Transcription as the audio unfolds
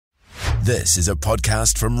This is a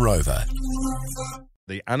podcast from Rover.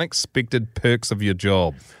 The unexpected perks of your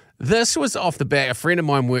job. This was off the back. A friend of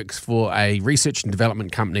mine works for a research and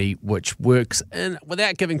development company which works in,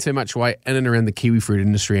 without giving too much away, in and around the kiwi fruit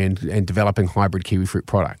industry and developing hybrid kiwi fruit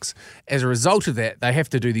products. As a result of that, they have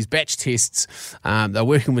to do these batch tests. They're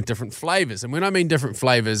working with different flavours. And when I mean different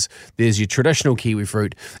flavours, there's your traditional kiwi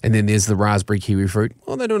fruit and then there's the raspberry kiwi fruit.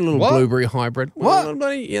 Well, they're doing a little blueberry hybrid. What?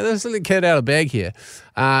 Yeah, there's a little kid out of bag here.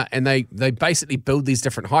 And they basically build these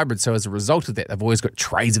different hybrids. So as a result of that, they've always got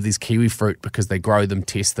trays of these kiwi fruit because they grow them,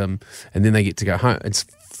 test them, and then they get to go home. It's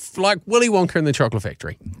like Willy Wonka in the Chocolate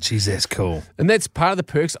Factory. Jeez, that's cool. And that's part of the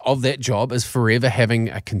perks of that job, is forever having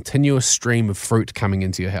a continuous stream of fruit coming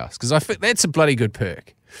into your house. Because I think that's a bloody good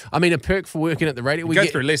perk. I mean, a perk for working at the radio. We go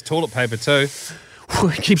through less toilet paper too.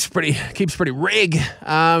 It keeps pretty reg.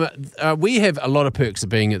 We have a lot of perks of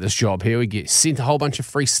being at this job here. We get sent a whole bunch of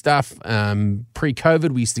free stuff.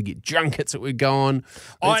 Pre-COVID, we used to get junkets that would go on.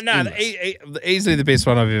 Easily the best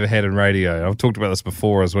one I've ever had in radio. I've talked about this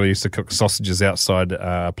before as well. I used to cook sausages outside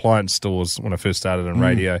appliance stores when I first started in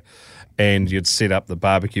radio. And you'd set up the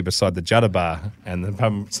barbecue beside the Judder bar, and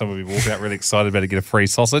then someone would be walking out really excited about to get a free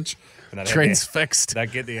sausage. Transfixed. They'd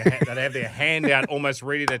have their hand out almost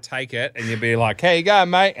ready to take it, and you'd be like, "Here you go,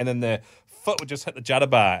 mate," and then their foot would just hit the Judder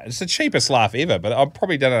bar. It's the cheapest laugh ever, but I've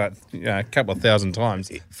probably done it a couple of thousand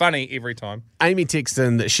times. Funny every time. Amy texts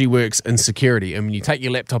in that she works in security, and when you take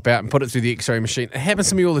your laptop out and put it through the X-ray machine, it happens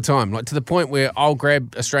to me all the time, like to the point where I'll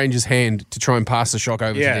grab a stranger's hand to try and pass the shock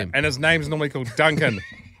over to them. And his name's normally called Duncan.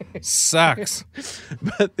 Sucks.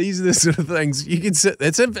 But these are the sort of things you can sit.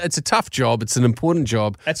 It's a tough job. It's an important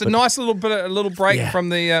job. It's a nice little break from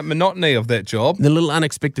the monotony of that job. The little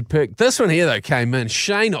unexpected perk. This one here, though, came in.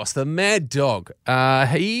 Shanos, the mad dog.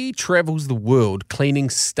 He travels the world cleaning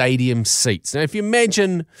stadium seats. Now, if you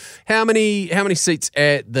imagine how many seats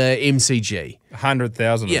at the MCG.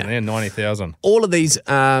 100,000 in there, 90,000. All of these,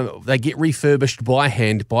 they get refurbished by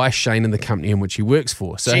hand by Shane and the company in which he works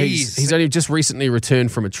for. So he's only just recently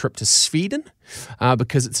returned from a trip to Sweden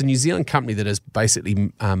because it's a New Zealand company that has basically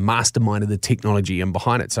masterminded the technology and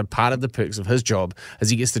behind it. So part of the perks of his job is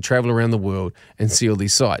he gets to travel around the world and see all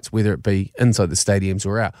these sites, whether it be inside the stadiums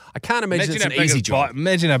or out. I can't imagine it's an easy job.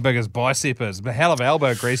 Imagine how big his bicep is. A hell of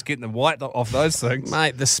elbow grease getting the white off those things.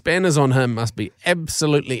 Mate, the spanners on him must be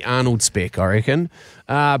absolutely Arnold spec, I reckon.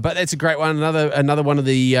 But that's a great one. Another one of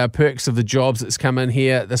the perks of the jobs that's come in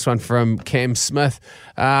here. This one from Cam Smith.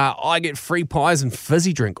 I get free pies and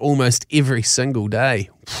fizzy drink almost every single day.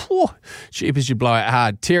 Whew, cheap as you blow it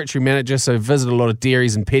hard. Territory manager, so visit a lot of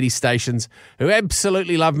dairies and petty stations who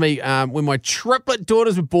absolutely love me. When my triplet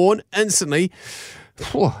daughters were born, instantly,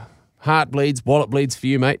 heart bleeds, wallet bleeds for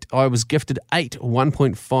you, mate. I was gifted 8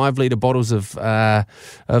 1.5 litre bottles of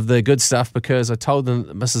the good stuff because I told them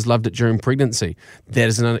that Mrs. loved it during pregnancy. That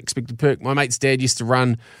is an unexpected perk. My mate's dad used to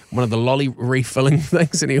run one of the lolly refilling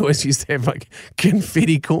things, and he always used to have like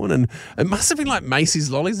confetti corn, and it must have been like Macy's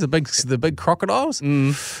lollies, the big crocodiles.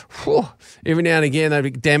 Whew. Every now and again they'd be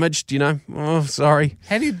damaged, Oh, sorry.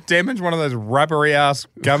 How do you damage one of those rubbery ass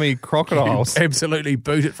gummy crocodiles? Absolutely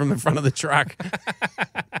boot it from the front of the truck.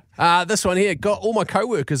 This one here, got all my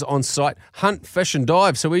co-workers on site, hunt, fish and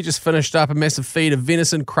dive. So we just finished up a massive feed of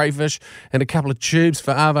venison, crayfish and a couple of tubes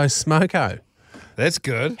for Arvo Smoko. That's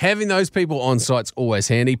good. Having those people on site's always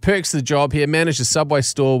handy. Perks of the job here, managed a Subway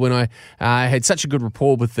store when I had such a good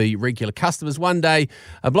rapport with the regular customers. One day,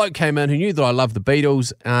 a bloke came in who knew that I loved the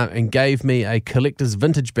Beatles and gave me a collector's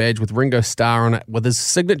vintage badge with Ringo Starr on it with his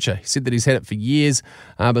signature. He said that he's had it for years,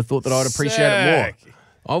 but thought that I'd appreciate it more.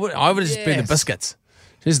 I would have just been the biscuits.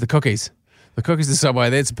 Here's the cookies. The cookies of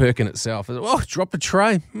Subway, that's a perk in itself. Oh, drop a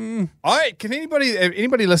tray. Can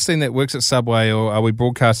anybody listening that works at Subway, or are we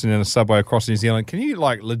broadcasting in a Subway across New Zealand, can you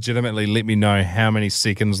legitimately let me know how many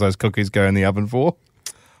seconds those cookies go in the oven for?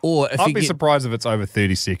 Or if I'd be surprised if it's over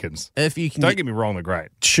 30 seconds. If you can, don't get me wrong, they're great.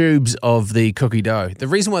 Tubes of the cookie dough. The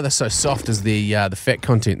reason why they're so soft is the fat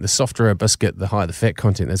content. The softer a biscuit, the higher the fat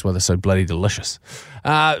content. That's why they're so bloody delicious.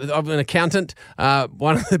 I'm an accountant.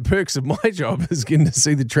 One of the perks of my job is getting to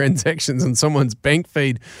see the transactions on someone's bank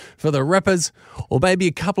feed for the rippers, or maybe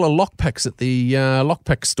a couple of lockpicks at the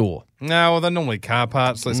lockpick store. No, well, they're normally car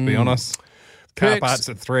parts, let's be honest. Car parts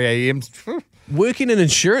at 3 a.m. working in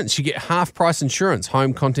insurance, you get half price insurance,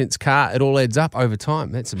 home, contents, car. It all adds up over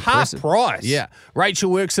time. That's impressive. Half price? Yeah.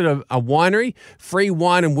 Rachel works at a winery. Free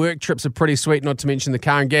wine and work trips are pretty sweet, not to mention the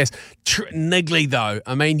car and gas. Niggly, though.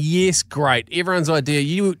 I mean, yes, great. Everyone's idea.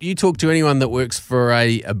 You talk to anyone that works for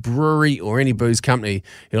a brewery or any booze company,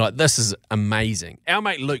 you're like, this is amazing. Our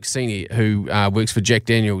mate Luke Senior, who works for Jack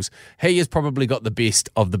Daniels, he has probably got the best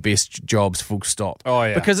of the best jobs, full stop. Oh,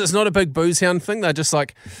 yeah. Because it's not a big booze hound thing. They're just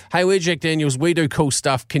like, hey, we're Jack Daniels. We do cool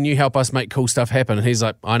stuff. Can you help us make cool stuff happen? And he's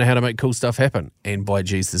like, I know how to make cool stuff happen. And by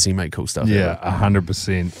geez, does he make cool stuff happen. Yeah,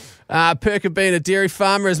 100%. Perk of being a dairy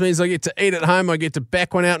farmer is means I get to eat at home, I get to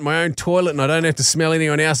back one out in my own toilet, and I don't have to smell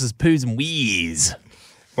anyone else's poos and wheeze.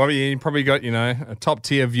 Well, you probably got, a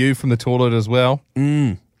top-tier view from the toilet as well.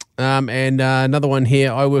 And another one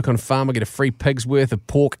here, I work on a farm, I get a free pig's worth of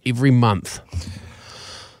pork every month.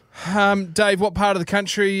 Dave, what part of the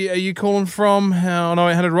country are you calling from on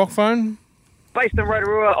 0800 Rock Phone? Based in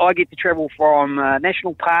Rotorua, I get to travel from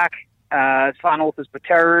National Park, as far north as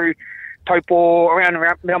Pataru, Taupo, around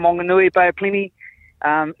Mount Maunganui, Bay of Plenty.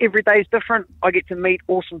 Every day is different. I get to meet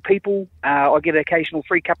awesome people. I get an occasional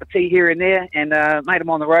free cup of tea here and there, and mate, I'm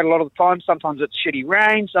on the road a lot of the time. Sometimes it's shitty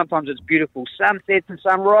rain, sometimes it's beautiful sunsets and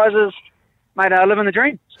sunrises. Mate, I live in the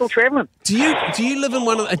dream. Still travelling. Do you live in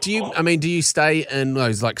one of? Do you stay in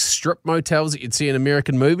those like strip motels that you'd see in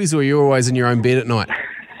American movies, or are you always in your own bed at night?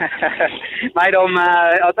 Mate, I don't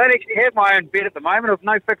actually have my own bed at the moment. I've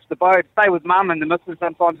no fixed abode. Stay with mum and the missus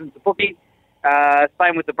sometimes in Te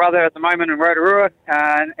staying with the brother at the moment in Rotorua,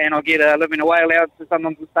 and I'll get a living away allowance, so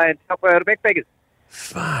sometimes we'll stay in Taupo at a backpackers.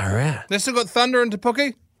 Far out. They still got thunder in Te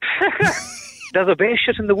Puke? Does a bear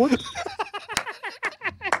shit in the woods?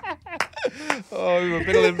 Oh, we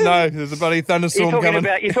better let them know. There's a bloody thunderstorm coming.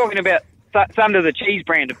 You're talking about Thunder the cheese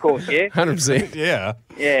brand, of course, yeah? 100%. Yeah.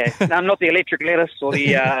 Yeah. No, not the electric lettuce or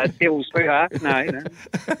the devil's puha. No.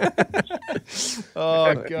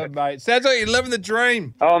 Oh, God, mate. Sounds like you're living the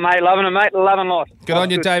dream. Oh, mate, loving it, mate. Loving life. Good on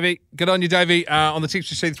you, Davey. Good on you, Davey. On the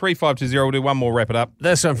text you see 3520, we'll do one more, wrap it up.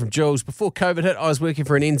 This one from Jules. Before COVID hit, I was working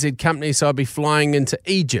for an NZ company, so I'd be flying into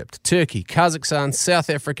Egypt, Turkey, Kazakhstan, South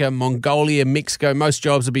Africa, Mongolia, Mexico. Most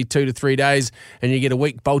jobs would be 2 to 3 days, and you get a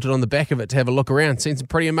week bolted on the back of it to have a look around. Seen some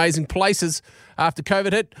pretty amazing places. After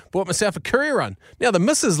COVID hit, bought myself a courier run. Now, the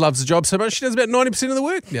missus loves the job so much, she does about 90% of the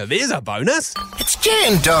work. Now, there's a bonus. It's Jay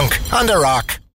and Dunk on the Rock.